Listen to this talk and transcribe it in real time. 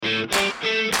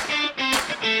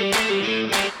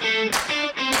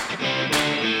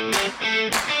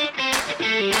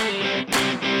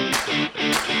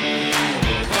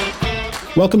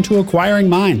Welcome to Acquiring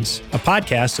Minds, a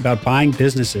podcast about buying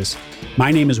businesses.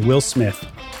 My name is Will Smith.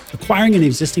 Acquiring an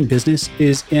existing business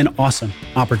is an awesome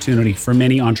opportunity for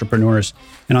many entrepreneurs.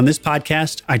 And on this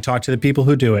podcast, I talk to the people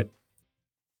who do it.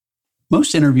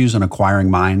 Most interviews on Acquiring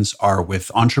Minds are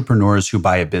with entrepreneurs who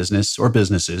buy a business or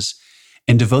businesses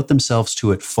and devote themselves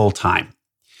to it full time.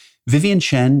 Vivian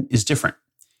Chen is different.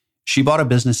 She bought a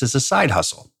business as a side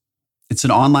hustle. It's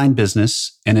an online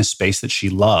business in a space that she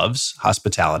loves,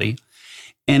 hospitality,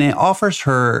 and it offers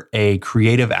her a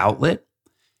creative outlet,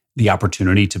 the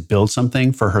opportunity to build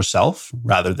something for herself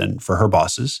rather than for her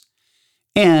bosses,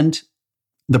 and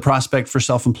the prospect for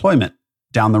self-employment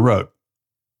down the road.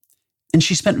 And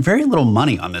she spent very little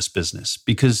money on this business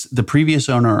because the previous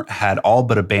owner had all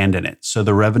but abandoned it. So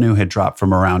the revenue had dropped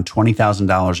from around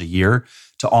 $20,000 a year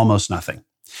to almost nothing.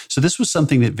 So this was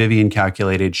something that Vivian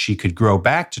calculated she could grow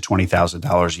back to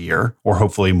 $20,000 a year, or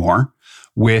hopefully more,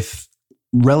 with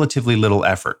relatively little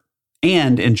effort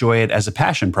and enjoy it as a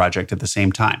passion project at the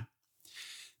same time.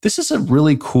 This is a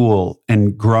really cool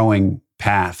and growing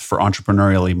path for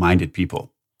entrepreneurially minded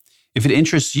people. If it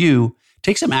interests you,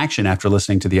 take some action after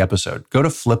listening to the episode. Go to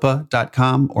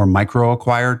flippa.com or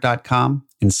microacquire.com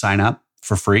and sign up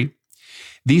for free.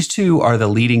 These two are the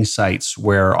leading sites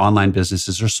where online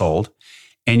businesses are sold,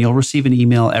 and you'll receive an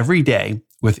email every day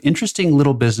with interesting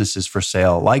little businesses for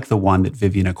sale like the one that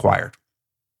Vivian acquired.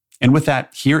 And with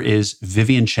that, here is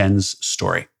Vivian Chen's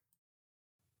story.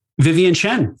 Vivian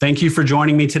Chen, thank you for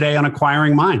joining me today on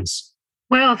Acquiring Minds.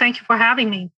 Well, thank you for having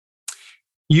me.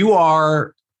 You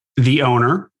are the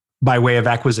owner, by way of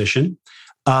acquisition,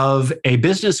 of a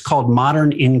business called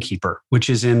Modern Innkeeper, which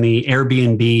is in the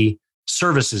Airbnb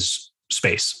services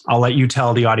space. I'll let you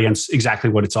tell the audience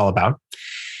exactly what it's all about.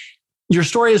 Your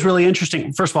story is really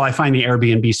interesting. First of all, I find the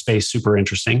Airbnb space super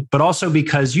interesting, but also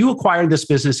because you acquired this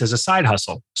business as a side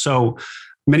hustle. So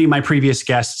many of my previous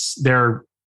guests, they're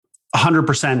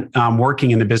 100%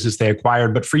 working in the business they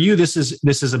acquired. But for you, this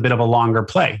is a bit of a longer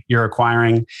play. You're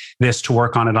acquiring this to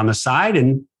work on it on the side,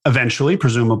 and eventually,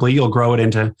 presumably, you'll grow it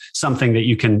into something that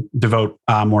you can devote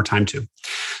more time to.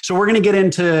 So we're going to get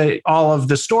into all of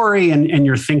the story and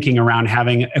your thinking around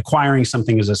acquiring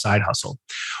something as a side hustle.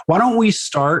 Why don't we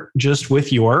start just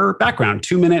with your background?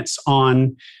 2 minutes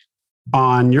on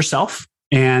yourself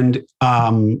and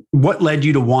what led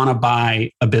you to want to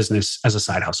buy a business as a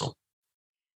side hustle?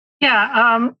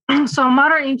 Yeah. So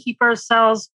Modern Innkeeper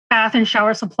sells bath and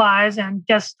shower supplies and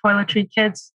guest toiletry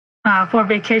kits for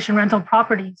vacation rental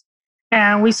properties.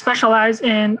 And we specialize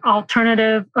in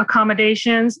alternative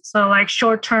accommodations, so like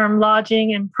short-term lodging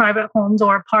in private homes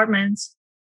or apartments.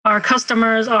 Our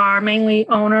customers are mainly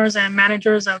owners and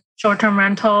managers of short-term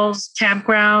rentals,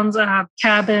 campgrounds,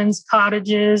 cabins,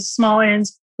 cottages, small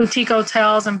inns, boutique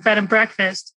hotels, and bed and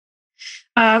breakfast.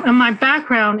 And my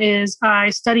background is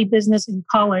I studied business in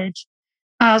college.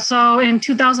 So in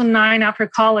 2009, after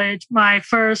college, my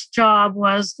first job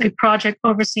was a project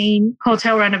overseeing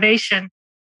hotel renovation.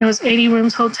 It was 80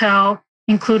 rooms hotel,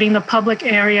 including the public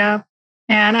area.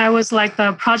 And I was like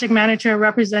the project manager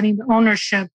representing the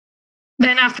ownership.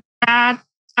 Then after that,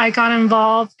 I got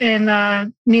involved in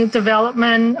a new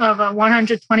development of a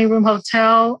 120 room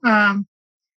hotel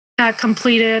that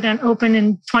completed and opened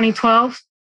in 2012.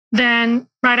 Then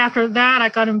right after that, I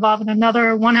got involved in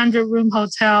another 100 room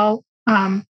hotel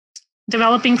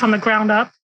developing from the ground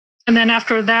up. And then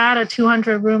after that, a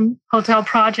 200 room hotel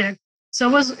project. So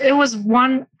it was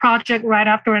one project right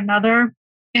after another.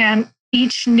 And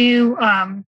each new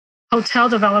hotel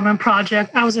development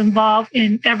project, I was involved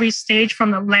in every stage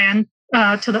from the land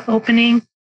to the opening.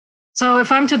 So if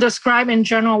I'm to describe in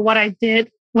general what I did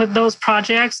with those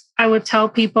projects, I would tell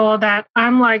people that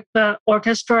I'm like the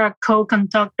orchestra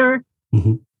co-conductor.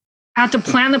 Mm-hmm. I had to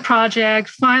plan the project,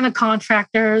 find the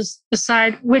contractors,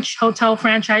 decide which hotel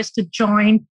franchise to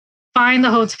join, find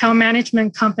the hotel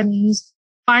management companies,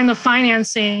 find the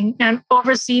financing, and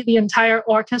oversee the entire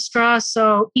orchestra.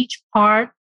 So each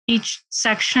part, each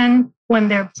section, when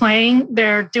they're playing,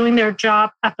 they're doing their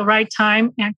job at the right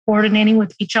time and coordinating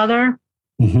with each other.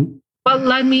 Mm-hmm. What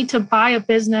led me to buy a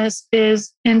business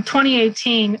is in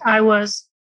 2018, I was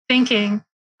thinking,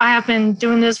 I have been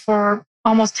doing this for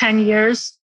almost 10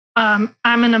 years. I'm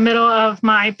in the middle of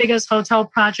my biggest hotel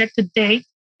project to date,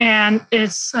 and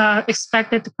it's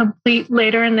expected to complete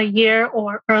later in the year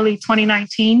or early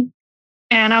 2019.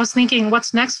 And I was thinking,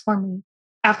 what's next for me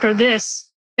after this?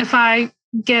 If I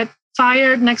get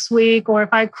fired next week or if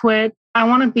I quit, I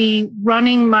want to be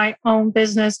running my own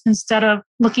business instead of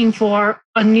looking for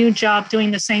a new job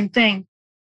doing the same thing.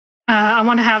 I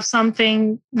want to have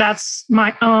something that's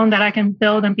my own that I can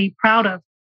build and be proud of.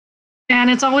 And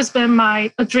it's always been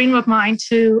a dream of mine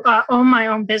to own my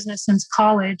own business since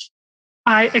college.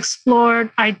 I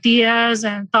explored ideas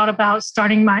and thought about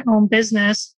starting my own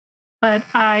business, but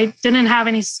I didn't have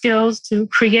any skills to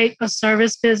create a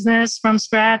service business from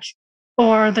scratch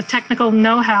or the technical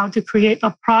know-how to create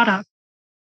a product.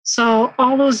 So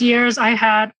all those years I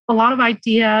had a lot of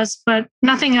ideas, but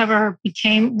nothing ever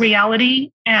became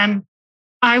reality. And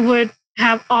I would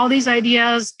have all these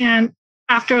ideas, and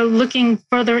after looking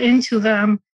further into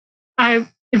them, I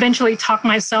eventually talked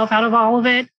myself out of all of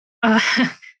it.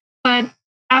 But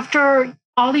after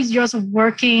all these years of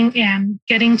working and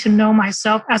getting to know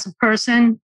myself as a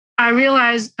person, I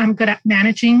realized I'm good at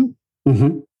managing,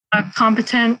 a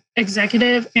competent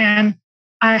executive, and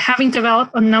having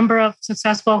developed a number of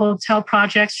successful hotel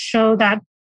projects show that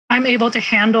I'm able to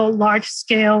handle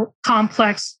large-scale,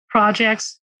 complex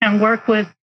projects and work with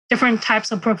different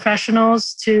types of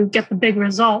professionals to get the big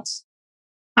results.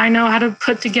 I know how to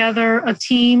put together a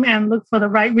team and look for the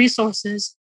right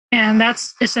resources. And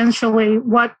that's essentially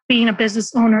what being a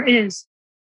business owner is.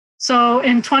 So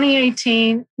in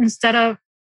 2018, instead of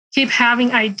keep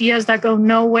having ideas that go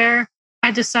nowhere,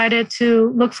 I decided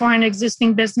to look for an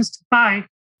existing business to buy.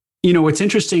 You know, what's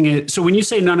interesting is, so when you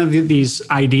say none of these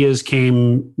ideas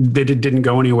came, that it didn't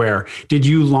go anywhere, did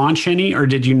you launch any or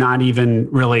did you not even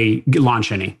really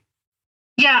launch any?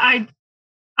 Yeah,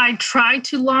 I tried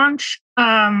to launch.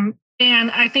 And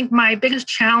I think my biggest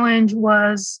challenge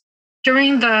was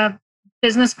during the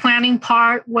business planning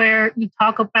part where you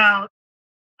talk about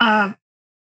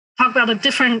the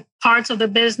different parts of the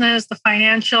business, the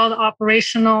financial, the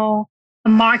operational, the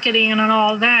marketing, and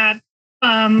all that.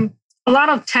 A lot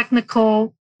of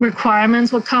technical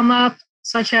requirements would come up,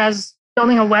 such as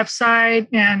building a website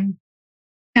and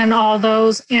all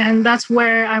those. And that's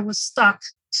where I was stuck.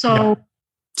 So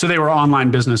they were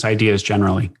online business ideas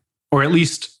generally, or at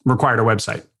least required a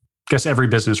website. I guess every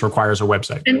business requires a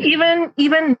website. And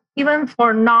even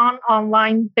for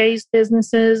non-online based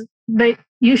businesses,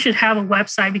 you should have a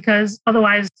website because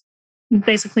otherwise you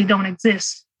basically don't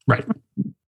exist. Right.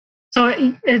 So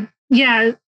the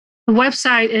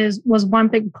website was one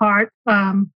big part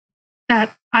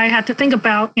that I had to think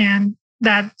about, and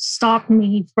that stopped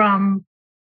me from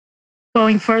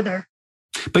going further.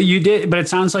 But it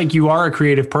sounds like you are a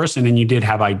creative person and you did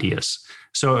have ideas.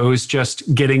 So it was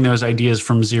just getting those ideas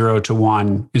from 0 to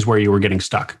 1 is where you were getting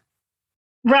stuck.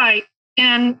 Right.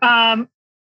 And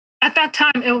at that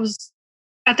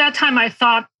time, I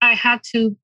thought I had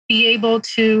to be able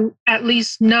to at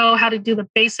least know how to do the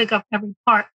basic of every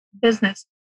part of the business.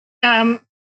 And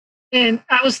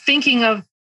I was thinking of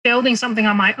building something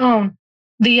on my own.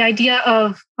 The idea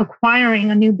of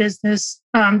acquiring a new business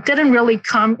didn't really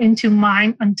come into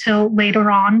mind until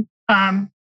later on,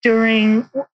 during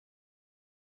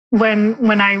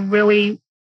when I really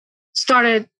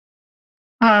started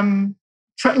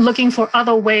looking for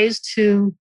other ways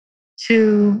to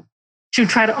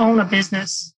try to own a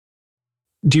business.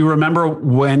 Do you remember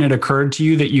when it occurred to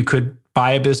you that you could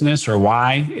buy a business, or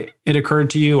why it occurred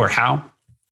to you, or how?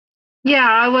 Yeah,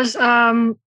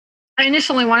 I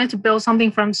initially wanted to build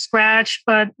something from scratch,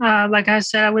 but like I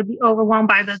said, I would be overwhelmed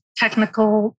by the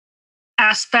technical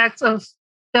aspects of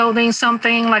building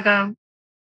something like a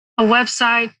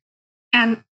website.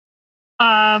 And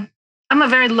I'm a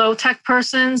very low tech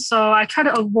person, so I try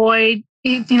to avoid,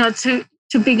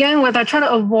 to begin with, I try to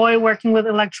avoid working with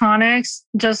electronics.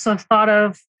 Just the thought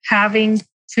of having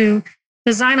to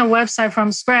design a website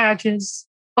from scratch it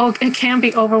can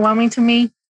be overwhelming to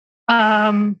me.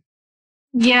 I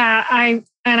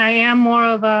am more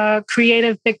of a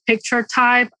creative big picture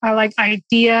type. I like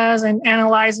ideas and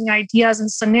analyzing ideas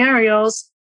and scenarios.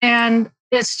 And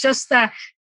it's just that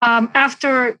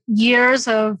after years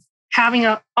of having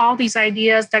all these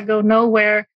ideas that go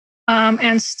nowhere,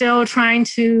 and still trying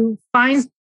to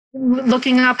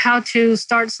looking up how to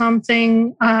start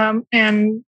something,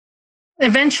 and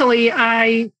eventually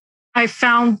I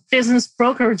found business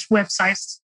brokerage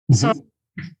websites. Mm-hmm. So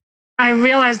I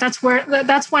realized that's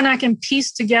when I can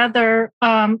piece together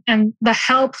and the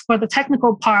help for the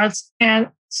technical parts and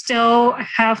still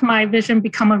have my vision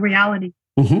become a reality.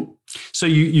 Mm-hmm. So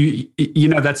you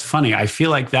know, that's funny. I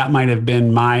feel like that might have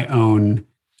been my own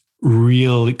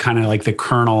real kind of like the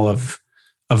kernel of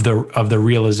the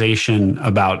realization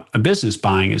about a business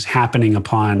buying is happening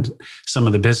upon some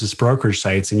of the business brokerage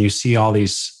sites, and you see all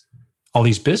these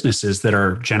businesses that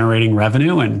are generating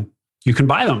revenue, and you can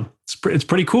buy them. It's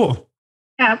pretty cool.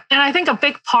 Yeah, and I think a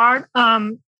big part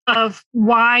of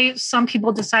why some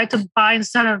people decide to buy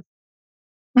instead of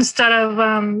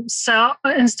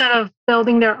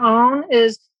building their own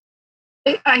is,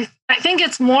 I think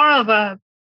it's more of a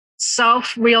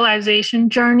self-realization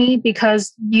journey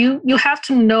because you have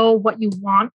to know what you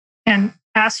want and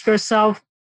ask yourself,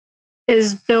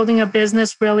 is building a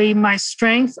business really my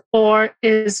strength, or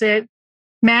is it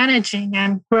managing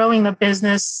and growing the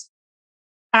business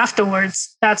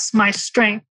afterwards? That's my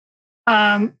strength.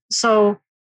 So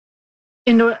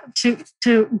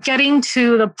to getting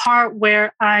to the part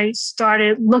where I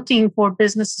started looking for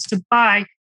businesses to buy,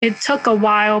 it took a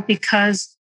while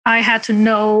because I had to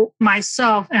know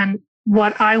myself and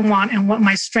what I want and what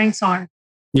my strengths are.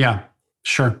 Yeah,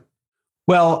 sure.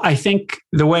 Well, I think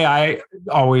the way I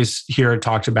always hear it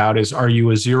talked about is, are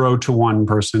you a 0 to 1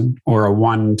 person or a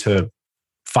 1 to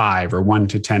 5 or 1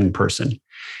 to 10 person?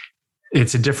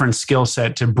 It's a different skill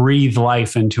set to breathe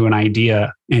life into an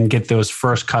idea and get those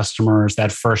first customers,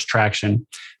 that first traction,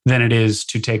 than it is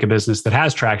to take a business that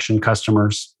has traction,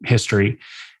 customers, history,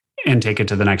 and take it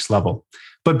to the next level.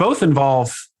 But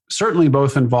certainly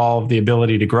both involve the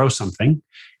ability to grow something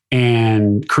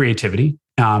and creativity,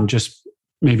 just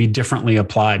maybe differently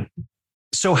applied.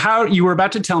 So you were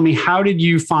about to tell me, how did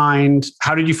you find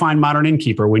Modern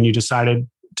Innkeeper when you decided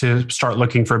to start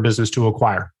looking for a business to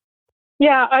acquire?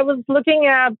 Yeah, I was looking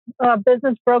at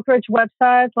business brokerage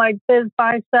websites like Biz,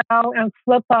 Buy, Sell, and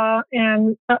Flippa,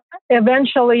 and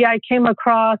eventually I came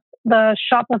across the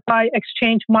Shopify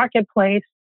Exchange Marketplace.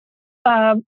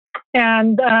 I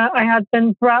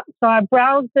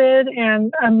browsed it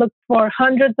and I looked for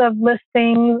hundreds of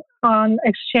listings on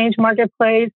Exchange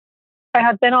Marketplace. I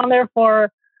had been on there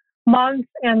for months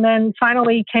and then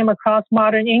finally came across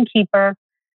Modern Innkeeper.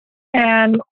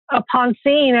 And upon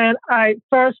seeing it, I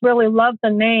first really loved the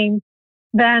name.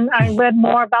 Then I read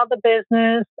more about the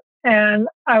business and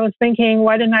I was thinking,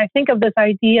 why didn't I think of this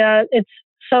idea? It's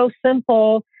so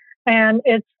simple and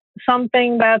it's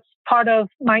something that's part of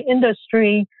my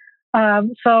industry.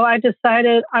 So I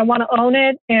decided I want to own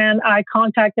it and I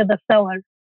contacted the seller.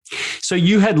 So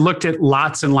you had looked at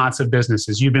lots and lots of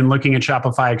businesses. You've been looking at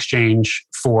Shopify Exchange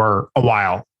for a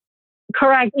while.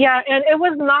 Correct. Yeah. And it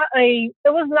was not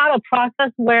a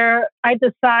process where I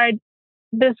decide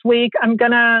this week I'm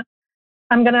gonna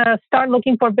start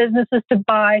looking for businesses to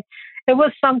buy. It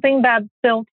was something that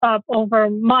built up over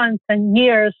months and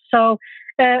years. So,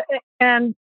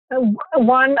 and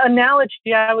one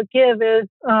analogy I would give is,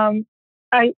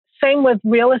 same with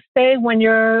real estate. When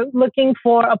you're looking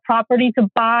for a property to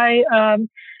buy,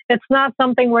 it's not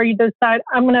something where you decide,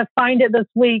 I'm going to find it this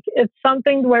week. It's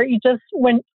something where you just,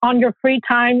 when on your free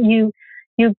time, you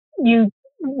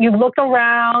look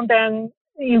around and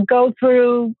you go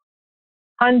through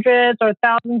hundreds or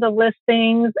thousands of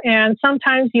listings. And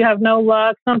sometimes you have no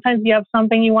luck. Sometimes you have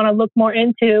something you want to look more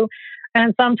into.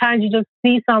 And sometimes you just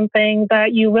see something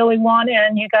that you really want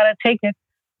and you got to take it.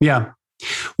 Yeah.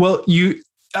 Well,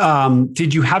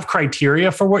 did you have criteria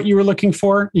for what you were looking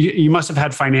for? You must have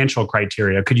had financial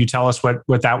criteria. Could you tell us what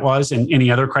that was and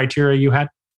any other criteria you had?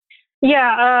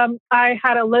 Yeah, I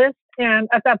had a list. And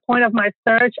at that point of my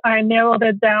search, I narrowed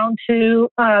it down to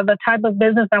the type of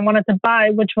business I wanted to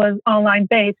buy, which was online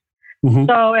based. Mm-hmm.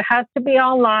 So it has to be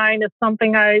online. It's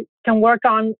something I can work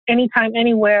on anytime,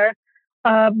 anywhere.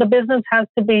 The business has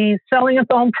to be selling its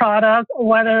own product,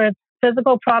 whether it's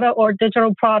physical product or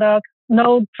digital product,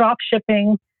 no drop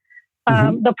shipping.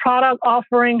 Mm-hmm. The product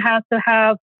offering has to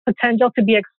have potential to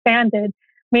be expanded,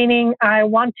 meaning I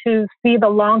want to see the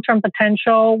long-term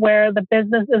potential where the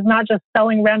business is not just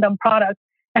selling random products.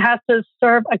 It has to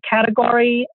serve a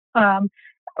category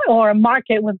or a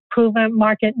market with proven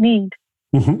market need.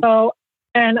 Mm-hmm. So,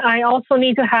 and I also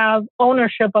need to have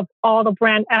ownership of all the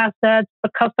brand assets, the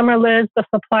customer list, the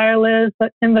supplier list,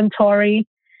 the inventory.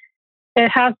 It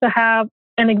has to have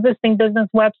an existing business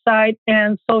website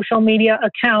and social media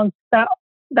accounts that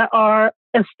are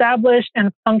established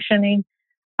and functioning.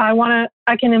 I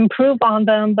can improve on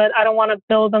them, but I don't want to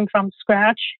build them from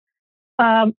scratch.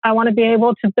 I want to be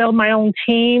able to build my own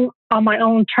team on my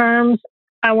own terms.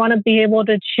 I want to be able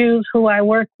to choose who I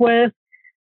work with.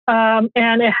 And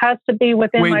it has to be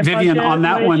within my budget. Wait, Vivian, on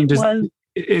that one,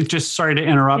 sorry to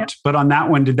interrupt, but on that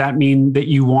one, did that mean that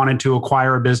you wanted to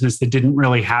acquire a business that didn't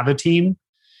really have a team?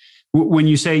 When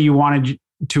you say you wanted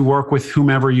to work with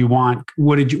whomever you want,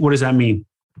 what does that mean?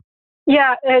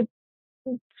 Yeah,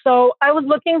 so I was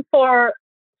looking for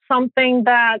something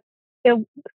that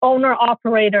owner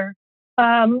operator,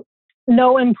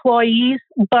 no employees,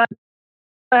 but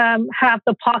have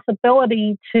the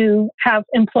possibility to have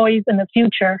employees in the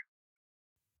future.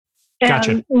 And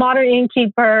gotcha. Modern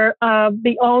Innkeeper,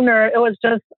 the owner, it was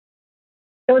just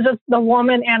the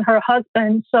woman and her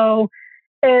husband. So,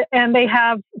 and they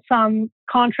have some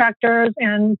contractors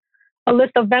and a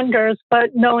list of vendors,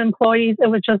 but no employees. It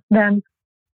was just them.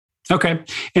 Okay.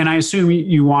 And I assume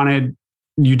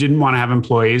you didn't want to have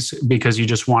employees because you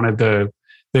just wanted the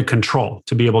control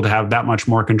to be able to have that much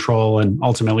more control and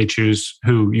ultimately choose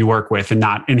who you work with and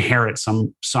not inherit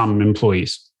some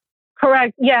employees.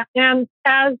 Correct. Yeah. And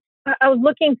as I was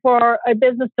looking for a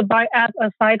business to buy as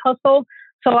a side hustle,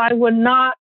 so I would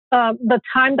not, the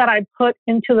time that I put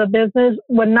into the business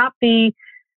would not be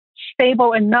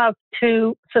stable enough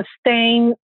to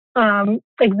sustain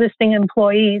existing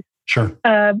employees. Sure.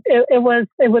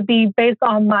 It would be based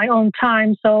on my own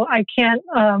time, so I can't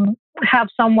have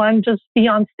someone just be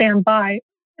on standby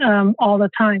all the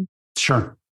time.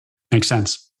 Sure, makes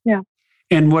sense. Yeah.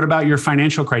 And what about your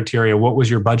financial criteria? What was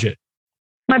your budget?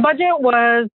 My budget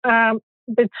was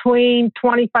between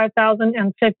 $25,000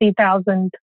 and $50,000,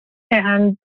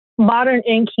 and Modern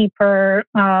Innkeeper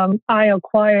I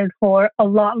acquired for a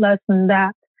lot less than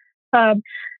that,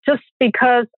 just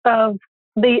because of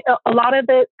a lot of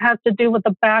it has to do with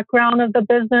the background of the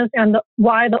business and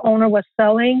why the owner was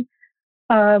selling.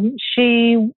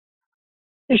 She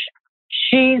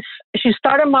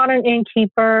started Modern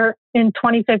Innkeeper in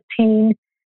 2015,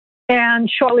 and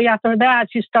shortly after that,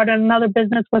 she started another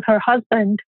business with her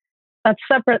husband that's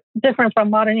different from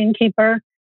Modern Innkeeper,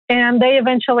 and they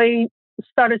eventually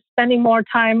started spending more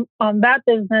time on that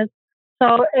business.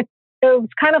 So it was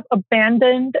kind of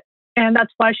abandoned, and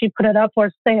that's why she put it up for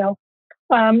sale.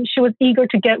 She was eager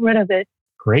to get rid of it.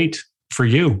 Great for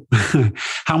you.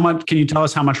 How much? Can you tell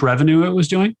us how much revenue it was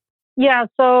doing? Yeah.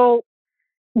 So,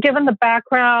 given the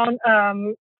background,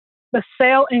 the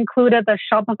sale included the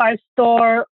Shopify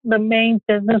store, the main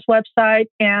business website,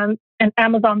 and an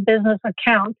Amazon business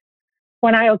account.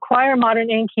 When I acquired Modern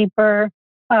Innkeeper,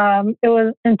 it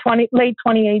was in late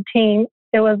 2018.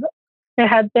 It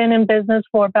had been in business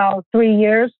for about 3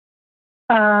 years,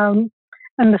 and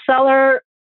the seller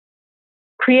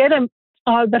created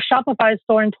the Shopify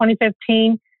store in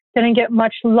 2015, didn't get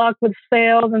much luck with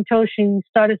sales until she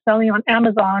started selling on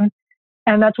Amazon,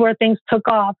 and that's where things took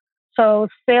off. So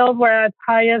sales were at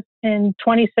highest in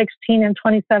 2016 and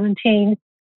 2017.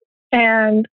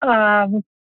 And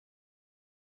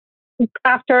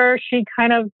after she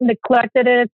kind of neglected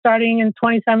it, starting in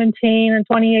 2017 and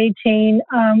 2018,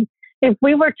 if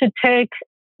we were to take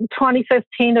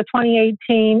 2015 to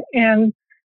 2018 and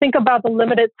think about the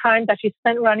limited time that she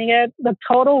spent running it, the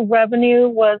total revenue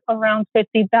was around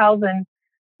 $50,000,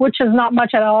 which is not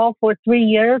much at all for 3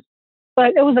 years,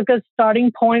 but it was a good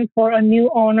starting point for a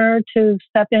new owner to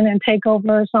step in and take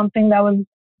over something that was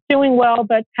doing well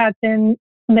but had been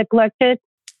neglected.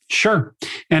 Sure.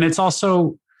 And it's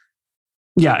also,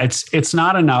 it's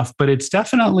not enough, but it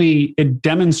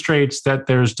demonstrates that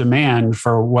there's demand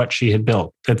for what she had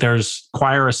built, that there's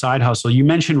acquire a side hustle. You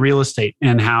mentioned real estate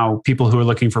and how people who are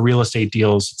looking for real estate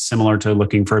deals, it's similar to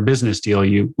looking for a business deal.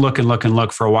 You look and look and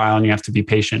look for a while and you have to be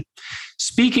patient.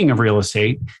 Speaking of real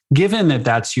estate, given that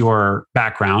that's your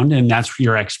background and that's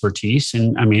your expertise,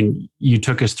 and I mean, you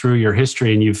took us through your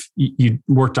history and you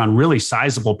worked on really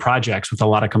sizable projects with a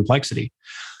lot of complexity.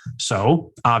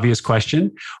 So, obvious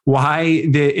question,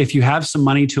 if you have some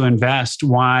money to invest,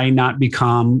 why not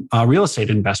become a real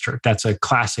estate investor? That's a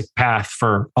classic path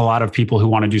for a lot of people who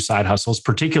want to do side hustles,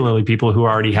 particularly people who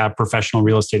already have professional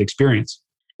real estate experience.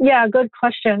 Yeah, good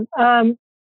question.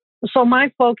 So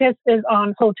my focus is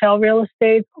on hotel real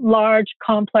estate, large,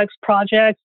 complex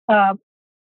projects.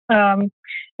 In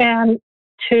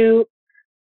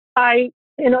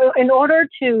order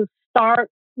to start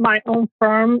my own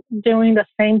firm doing the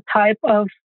same type of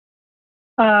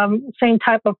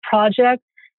project,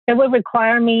 it would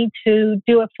require me to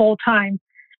do it full time.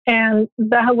 And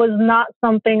that was not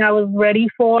something I was ready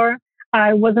for.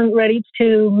 I wasn't ready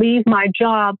to leave my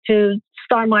job to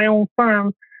start my own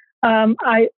firm.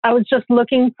 I was just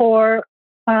looking for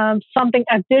something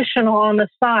additional on the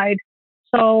side.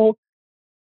 So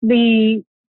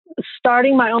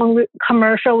starting my own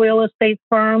commercial real estate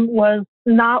firm was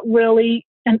not really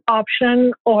an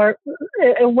option, or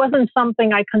it wasn't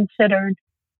something I considered.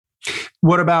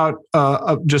 What about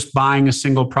just buying a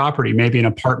single property, maybe an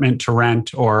apartment to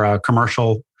rent or a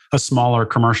smaller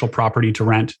commercial property to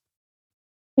rent?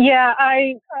 Yeah,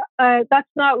 that's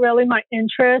not really my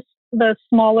interest, the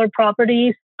smaller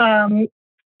properties. And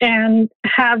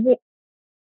having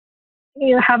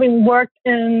worked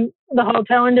in the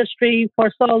hotel industry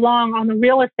for so long on the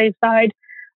real estate side,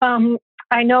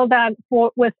 I know that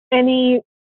with any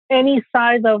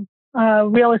size of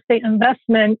real estate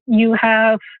investment, you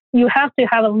have to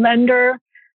have a lender,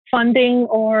 funding,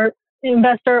 or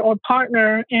investor or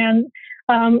partner. And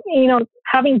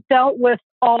having dealt with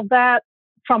all that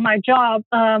from my job,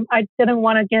 I didn't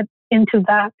want to get into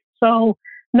that. So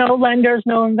no lenders,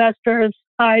 no investors.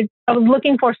 I was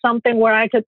looking for something where I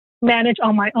could manage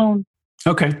on my own.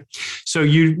 Okay. So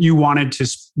you wanted to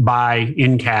buy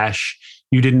in cash.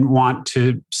 You didn't want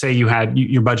to say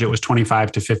your budget was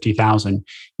 25 to 50,000.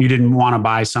 You didn't want to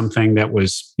buy something that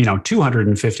was,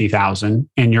 250,000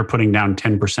 and you're putting down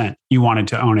 10%. You wanted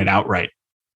to own it outright.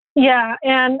 Yeah.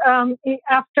 And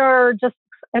after just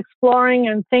exploring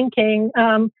and thinking,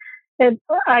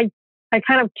 I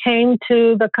kind of came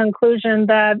to the conclusion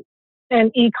that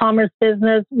an e-commerce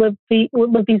business would be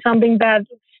something that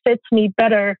fits me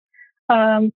better.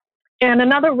 And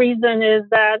another reason is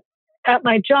that at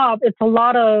my job, it's a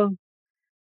lot of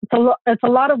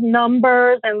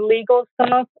numbers and legal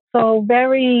stuff, so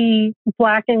very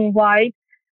black and white.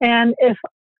 And if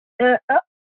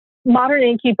Modern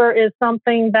Innkeeper is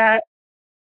something that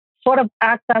sort of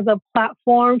acts as a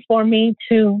platform for me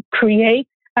to create,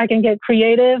 I can get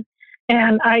creative,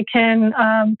 and I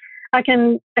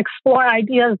can explore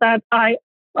ideas that I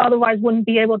otherwise wouldn't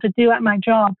be able to do at my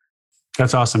job.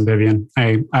 That's awesome, Vivian.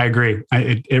 I agree.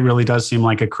 It really does seem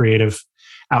like a creative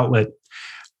outlet.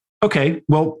 Okay,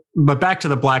 well, but back to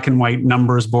the black and white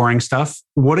numbers, boring stuff.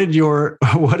 What was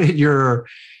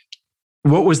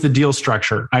the deal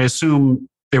structure? I assume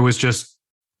it was just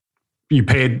you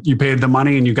paid the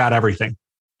money and you got everything.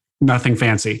 Nothing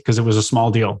fancy because it was a small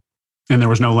deal and there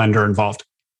was no lender involved.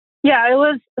 Yeah, it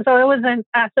was an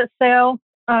asset sale.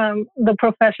 The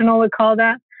professional would call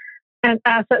that an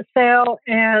asset sale,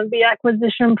 and the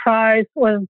acquisition price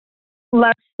was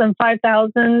less than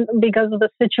 $5,000 because of the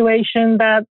situation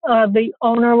that the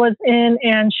owner was in,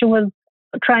 and she was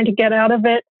trying to get out of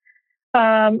it. So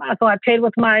I paid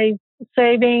with my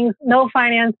savings, no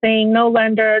financing, no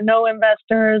lender, no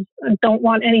investors. Don't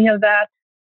want any of that.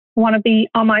 Want to be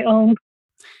on my own.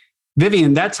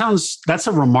 Vivian, that's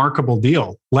a remarkable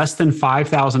deal. Less than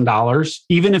 $5,000,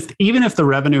 even if the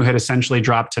revenue had essentially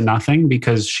dropped to nothing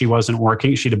because she wasn't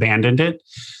working, she'd abandoned it.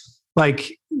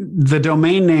 Like the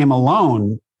domain name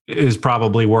alone is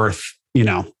probably worth,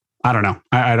 I don't know.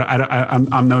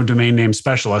 I'm no domain name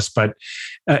specialist, but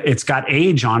it's got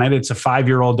age on it. It's a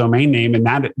 5-year-old domain name, and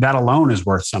that alone is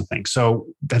worth something. So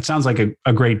that sounds like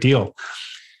a great deal.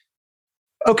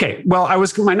 Okay, well,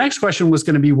 my next question was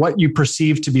going to be what you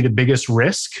perceive to be the biggest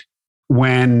risk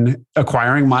when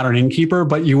acquiring Modern Innkeeper,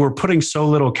 but you were putting so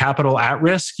little capital at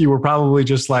risk. You were probably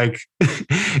just like,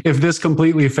 if this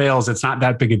completely fails, it's not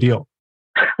that big a deal.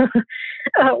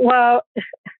 Well,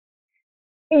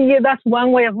 yeah, that's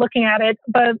one way of looking at it.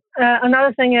 But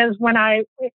another thing is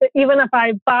even if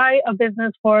I buy a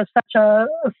business for such a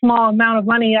small amount of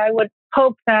money, I would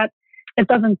hope that it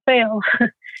doesn't fail.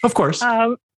 Of course.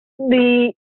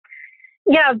 The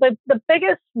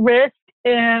biggest risk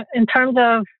in terms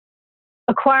of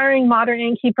acquiring Modern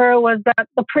Innkeeper was that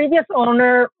the previous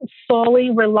owner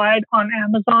solely relied on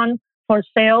Amazon for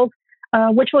sales,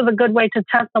 which was a good way to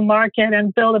test the market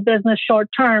and build a business short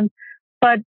term.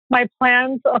 But my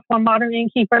plans for Modern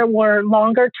Innkeeper were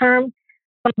longer term.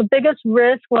 But the biggest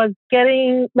risk was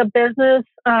getting the business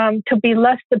to be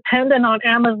less dependent on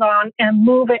Amazon and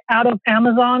move it out of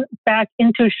Amazon back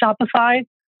into Shopify,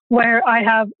 where I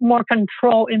have more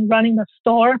control in running the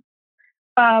store.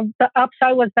 The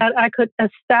upside was that I could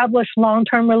establish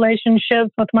long-term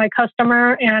relationships with my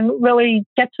customer and really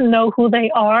get to know who they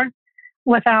are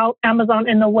without Amazon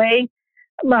in the way,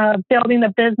 building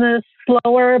the business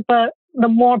slower, but the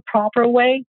more proper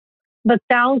way. The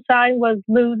downside was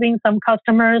losing some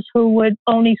customers who would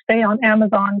only stay on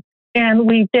Amazon. And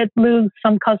we did lose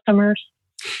some customers.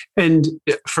 And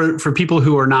for people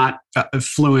who are not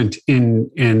fluent in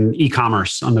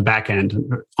e-commerce on the back end,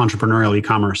 entrepreneurial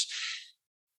e-commerce,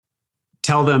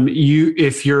 tell them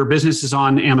if your business is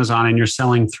on Amazon and you're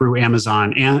selling through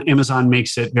Amazon, Amazon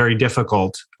makes it very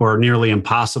difficult or nearly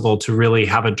impossible to really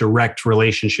have a direct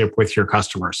relationship with your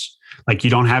customers. Like you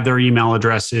don't have their email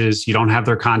addresses, you don't have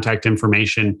their contact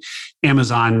information.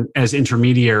 Amazon as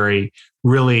intermediary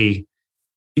really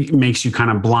makes you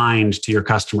kind of blind to your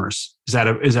customers. Is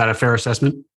that a fair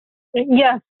assessment?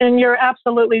 Yes, and you're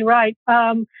absolutely right.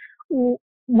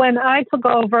 When I took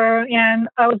over and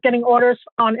I was getting orders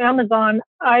on Amazon,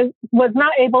 I was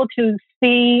not able to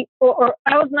see or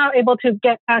I was not able to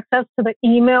get access to the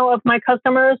email of my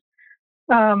customers.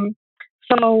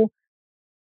 So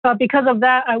because of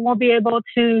that, I won't be able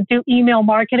to do email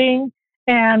marketing.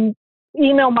 And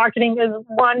email marketing is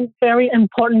one very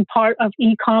important part of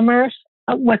e-commerce.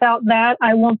 Without that,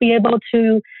 I won't be able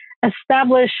to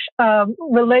establish a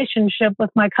relationship with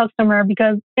my customer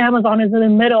because Amazon is in the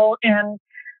middle. And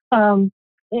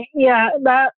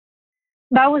that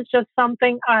was just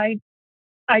something I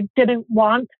didn't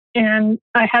want. and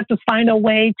I had to find a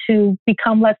way to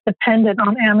become less dependent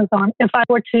on Amazon if I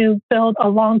were to build a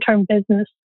long-term business.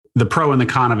 The pro and the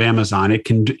con of Amazon, it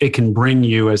can bring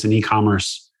you as an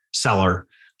e-commerce seller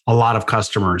a lot of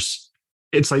customers.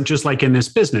 It's like just like in this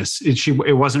business,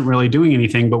 it wasn't really doing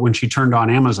anything, but when she turned on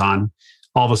Amazon,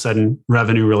 all of a sudden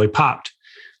revenue really popped.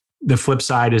 The flip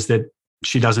side is that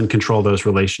she doesn't control those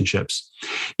relationships.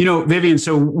 Vivian,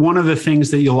 so one of the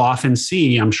things that you'll often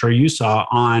see, I'm sure you saw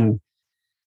on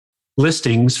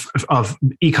listings of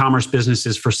e-commerce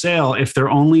businesses for sale, if they're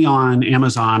only on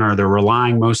Amazon or they're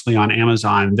relying mostly on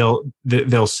Amazon,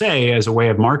 they'll say as a way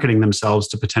of marketing themselves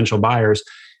to potential buyers,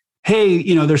 hey,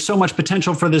 there's so much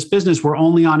potential for this business. We're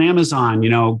only on Amazon,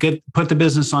 put the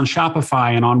business on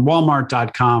Shopify and on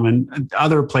Walmart.com and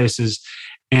other places.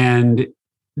 And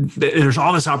there's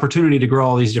all this opportunity to grow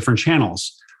all these different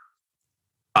channels.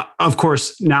 Of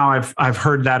course, now I've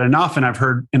heard that enough, and I've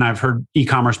heard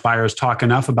e-commerce buyers talk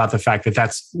enough about the fact that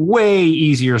that's way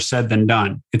easier said than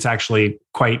done. It's actually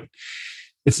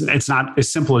it's not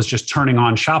as simple as just turning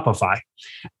on Shopify.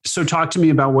 So talk to me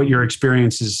about what your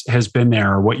experience has been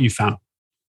there, or what you found.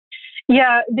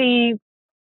 Yeah, the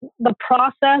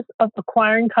process of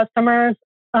acquiring customers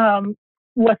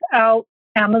without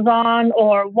Amazon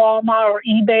or Walmart or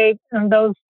eBay and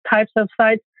those types of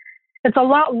sites, it's a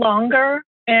lot longer.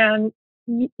 And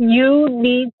you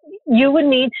would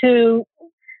need to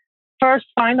first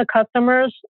find the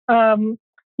customers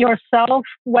yourself,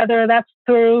 whether that's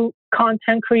through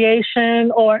content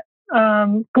creation or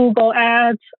Google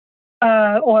Ads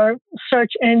or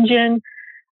search engine.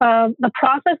 The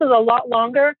process is a lot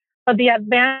longer, but the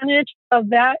advantage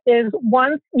of that is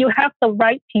once you have the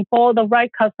right people, the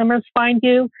right customers find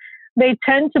you, they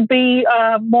tend to be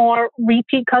more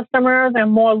repeat customers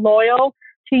and more loyal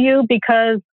to you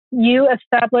because you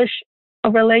establish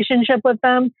a relationship with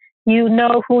them. You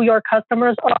know who your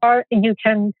customers are, and you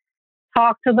can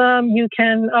talk to them. You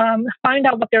can find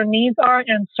out what their needs are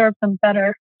and serve them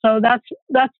better. So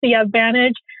that's the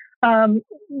advantage. You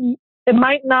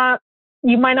might not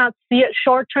see it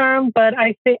short term, but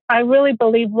I really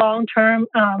believe long term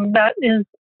that is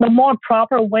the more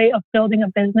proper way of building a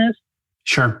business.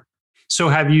 Sure. So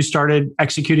have you started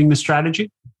executing the strategy?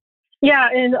 Yeah,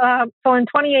 and so in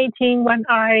 2018, when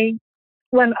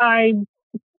I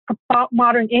bought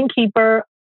Modern Innkeeper,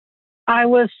 I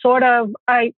was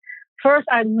I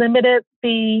limited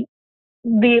the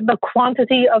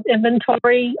quantity of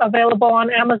inventory available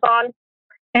on Amazon,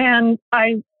 and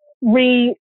I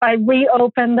reopened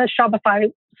the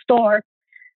Shopify store.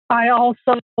 I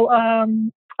also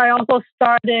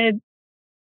started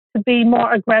to be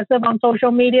more aggressive on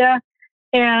social media,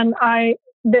 and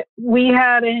we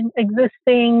had an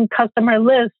existing customer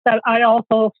list that I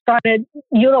also started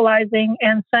utilizing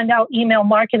and send out email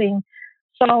marketing.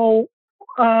 So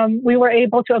we were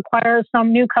able to acquire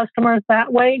some new customers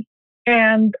that way,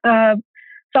 and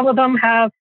some of them have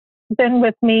been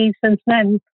with me since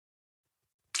then.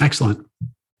 Excellent.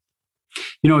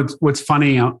 What's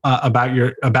funny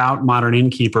about Modern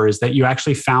Innkeeper is that you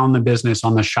actually found the business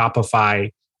on the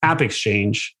Shopify App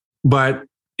Exchange, but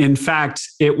in fact,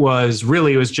 it was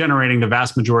generating the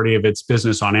vast majority of its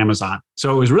business on Amazon.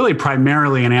 So it was really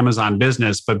primarily an Amazon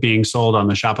business, but being sold on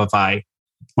the Shopify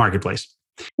marketplace.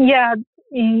 Yeah,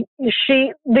 the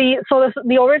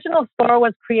original store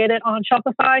was created on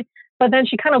Shopify, but then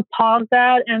she kind of paused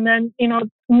that and then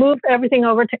moved everything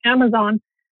over to Amazon,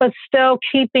 but still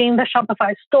keeping the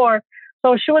Shopify store.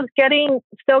 So she was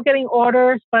still getting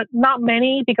orders, but not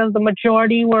many because the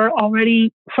majority were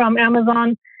already from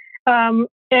Amazon.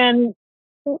 And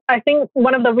I think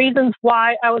one of the reasons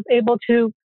why I was able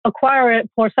to acquire it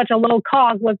for such a low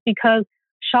cost was because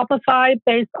Shopify,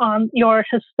 based on your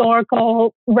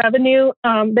historical revenue,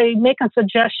 they make a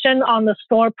suggestion on the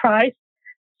store price.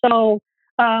 So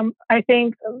I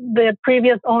think the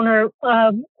previous owner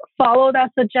followed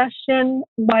that suggestion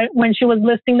when she was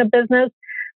listing the business.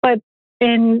 But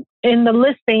in the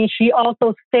listing, she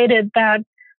also stated that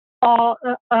all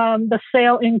the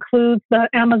sale includes the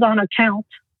Amazon account.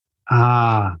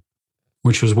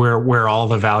 Which was where all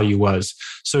the value was.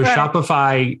 So right.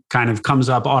 Shopify kind of comes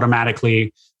up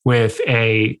automatically with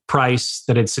a price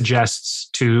that it suggests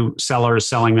to sellers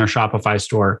selling their Shopify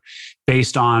store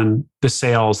based on the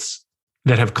sales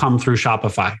that have come through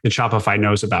Shopify that Shopify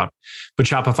knows about. But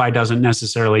Shopify doesn't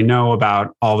necessarily know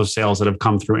about all the sales that have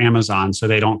come through Amazon, so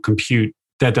they don't compute.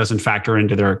 That doesn't factor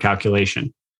into their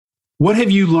calculation. What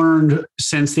have you learned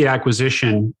since the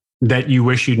acquisition that you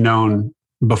wish you'd known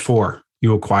before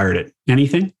you acquired it?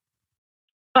 Anything?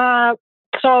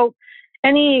 So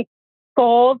any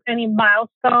goals, any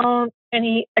milestone,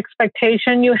 any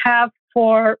expectation you have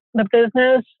for the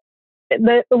business,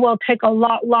 it will take a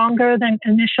lot longer than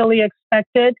initially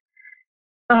expected.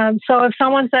 So if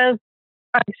someone says,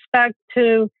 I expect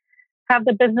to have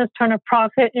the business turn a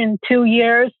profit in 2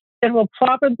 years, it will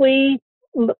probably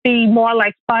be more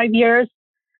like 5 years.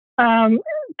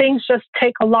 Things just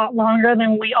take a lot longer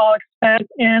than we all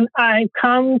expect. And I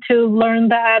come to learn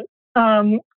that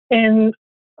in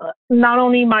not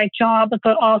only my job,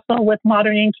 but also with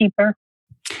Modern Innkeeper.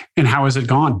 And how has it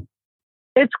gone?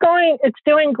 It's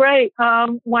doing great.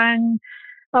 When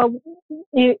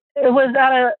it was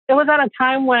at a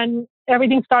time when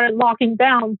everything started locking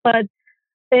down, but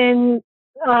in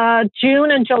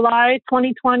June and July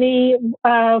 2020,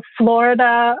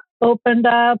 Florida opened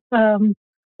up.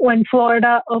 When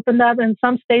Florida opened up and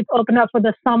some states opened up for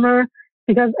the summer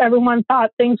because everyone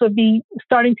thought things would be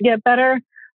starting to get better,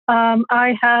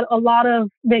 I had a lot of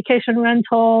vacation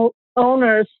rental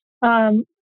owners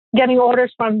getting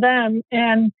orders from them,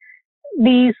 and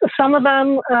some of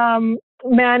them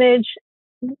manage.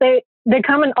 They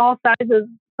come in all sizes.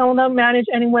 Some of them manage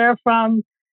anywhere from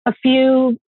a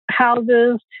few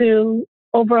houses to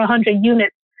over 100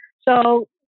 units. So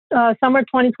summer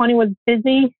 2020 was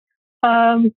busy.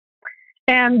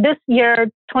 And this year,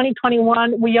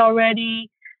 2021, we already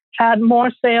had more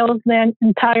sales than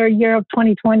entire year of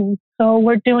 2020. So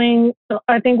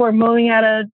I think we're moving at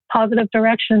a positive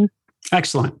direction.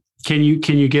 Excellent. Can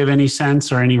you give any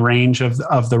sense or any range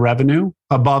of the revenue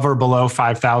above or below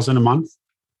 5,000 a month?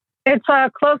 It's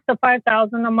close to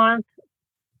 5,000 a month,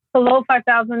 below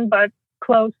 5,000, but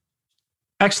close.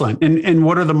 Excellent. And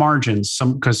what are the margins?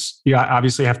 Because you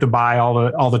obviously have to buy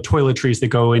all the toiletries that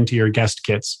go into your guest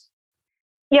kits.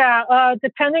 Yeah,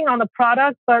 depending on the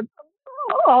product, but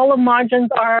all the margins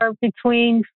are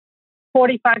between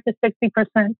 45 to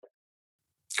 60%.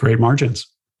 Great margins.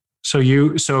 So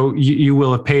you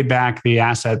will have paid back the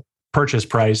asset purchase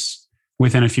price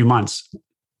within a few months.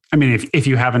 I mean, if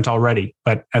you haven't already,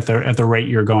 but at the rate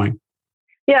you're going.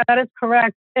 Yeah, that is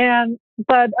correct.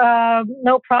 But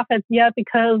no profits yet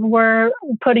because we're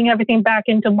putting everything back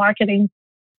into marketing.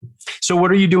 So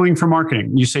what are you doing for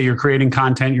marketing? You say you're creating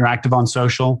content, you're active on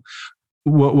social.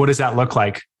 What does that look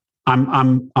like?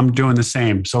 I'm doing the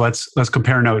same. So let's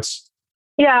compare notes.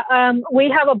 Yeah, we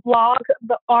have a blog,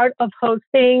 The Art of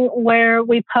Hosting, where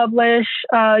we publish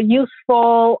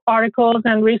useful articles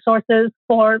and resources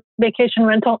for vacation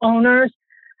rental owners.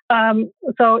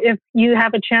 So if you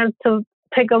have a chance to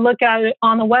take a look at it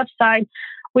on the website,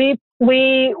 we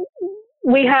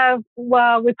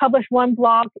publish one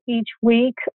blog each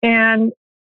week, and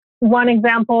one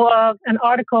example of an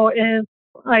article is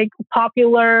like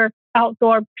popular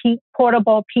outdoor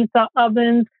portable pizza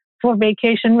ovens for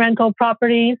vacation rental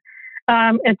properties.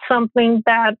 It's something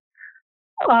that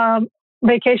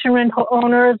vacation rental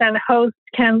owners and hosts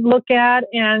can look at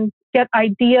and get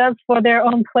ideas for their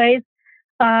own place.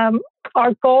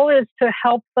 Our goal is to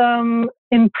help them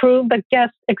improve the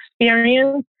guest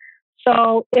experience.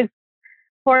 So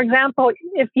for example,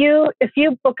 if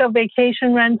you book a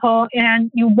vacation rental and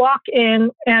you walk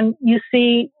in and you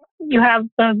see you have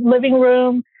the living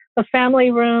room, the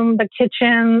family room, the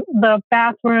kitchen, the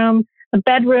bathroom, the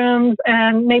bedrooms,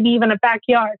 and maybe even a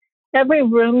backyard. Every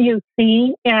room you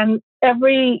see and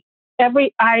every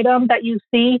item that you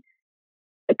see,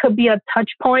 it could be a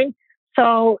touch point.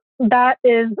 So that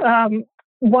is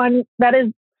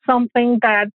something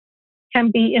that can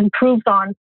be improved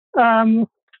on.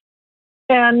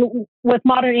 And with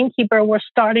Modern Innkeeper, we're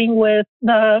starting with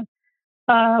the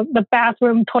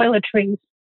bathroom toiletries.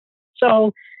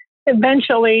 So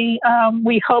eventually,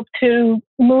 we hope to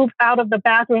move out of the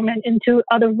bathroom and into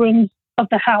other rooms of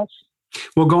the house.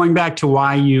 Well, going back to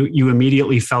why you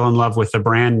immediately fell in love with the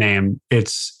brand name,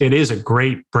 it is a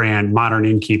great brand, Modern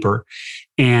Innkeeper,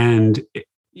 and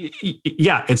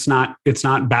yeah, it's not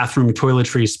bathroom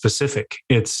toiletry specific.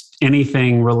 It's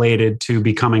anything related to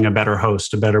becoming a better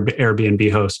host, a better Airbnb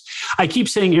host. I keep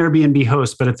saying Airbnb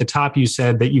host, but at the top you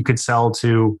said that you could sell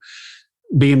to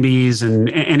B&Bs and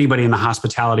anybody in the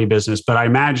hospitality business. But I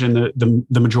imagine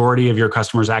the majority of your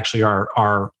customers actually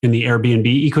are in the Airbnb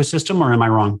ecosystem, or am I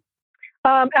wrong?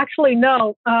 Actually,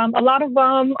 no. A lot of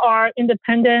them are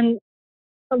independent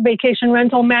vacation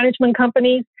rental management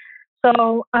companies.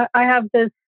 So I have this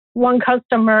one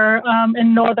customer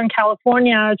in Northern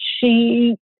California.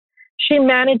 She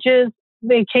manages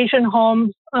vacation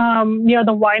homes near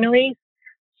the wineries.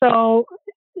 So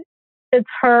it's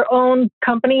her own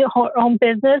company, her own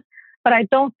business, but I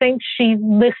don't think she's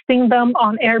listing them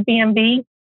on Airbnb.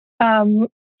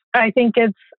 I think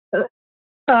it's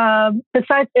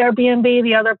besides Airbnb,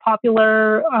 the other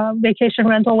popular vacation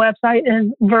rental website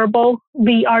is Vrbo,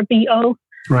 VRBO.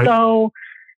 Right. So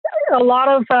a lot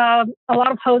of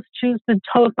hosts choose to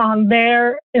host on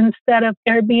there instead of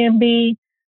Airbnb.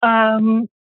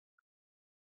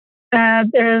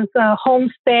 There's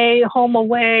Homestay,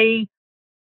 HomeAway,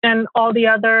 and all the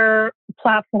other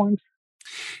platforms.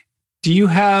 Do you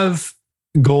have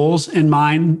goals in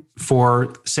mind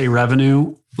for, say,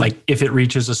 revenue? Like if it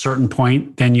reaches a certain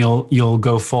point, then you'll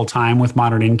go full time with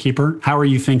Modern Innkeeper. How are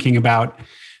you thinking about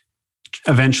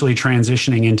eventually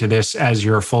transitioning into this as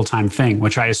your full-time thing,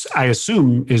 which I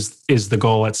assume is the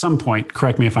goal at some point?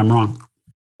 Correct me if I'm wrong.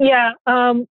 Yeah.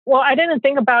 Well, I didn't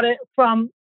think about it from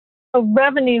a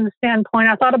revenue standpoint.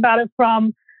 I thought about it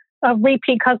from a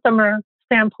repeat customer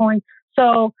standpoint.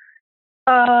 So,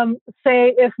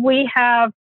 say if we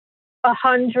have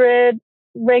 100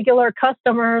 regular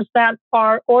customers that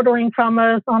are ordering from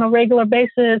us on a regular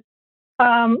basis,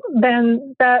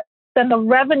 then the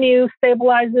revenue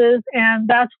stabilizes, and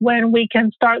that's when we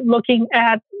can start looking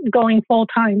at going full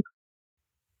time.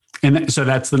 And so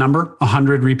that's the number,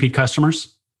 100 repeat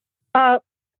customers?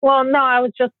 Well, no, I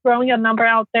was just throwing a number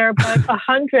out there, but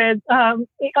 100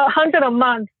 a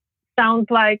month sounds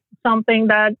like something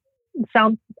that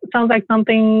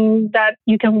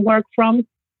you can work from.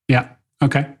 Yeah.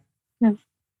 Okay. Yeah.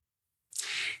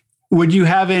 Would you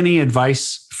have any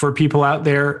advice for people out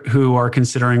there who are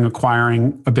considering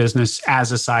acquiring a business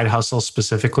as a side hustle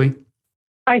specifically?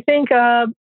 I think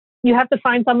you have to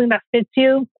find something that fits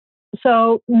you.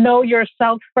 So know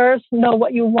yourself first, know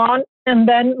what you want, and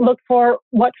then look for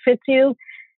what fits you.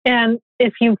 And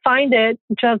if you find it,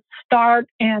 just start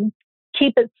and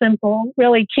keep it simple.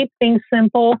 Really keep things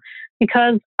simple,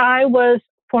 because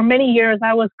for many years,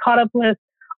 I was caught up with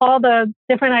all the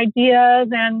different ideas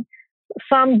and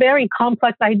some very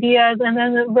complex ideas. And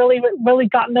then it really, really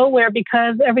got nowhere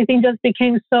because everything just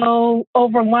became so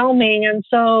overwhelming and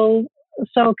so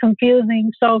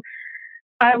confusing. So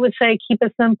I would say keep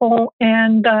it simple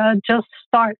and just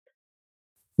start.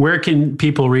 Where can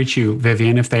people reach you,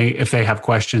 Vivian, if they have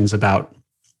questions about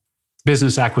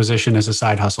business acquisition as a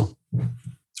side hustle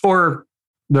or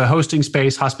the hosting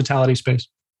space, hospitality space?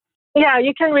 Yeah,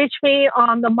 you can reach me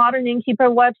on the Modern Innkeeper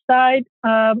website,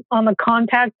 on the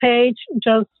contact page.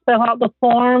 Just fill out the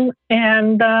form,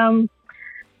 and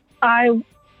I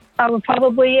will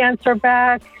probably answer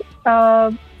back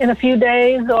in a few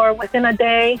days or within a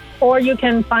day. Or you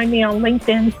can find me on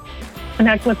LinkedIn.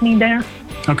 Connect with me there.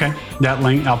 Okay, that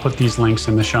link, I'll put these links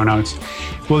in the show notes.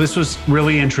 Well, this was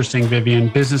really interesting, Vivian.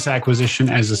 Business acquisition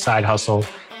as a side hustle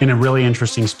in a really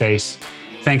interesting space.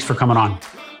 Thanks for coming on.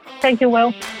 Thank you,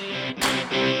 Will.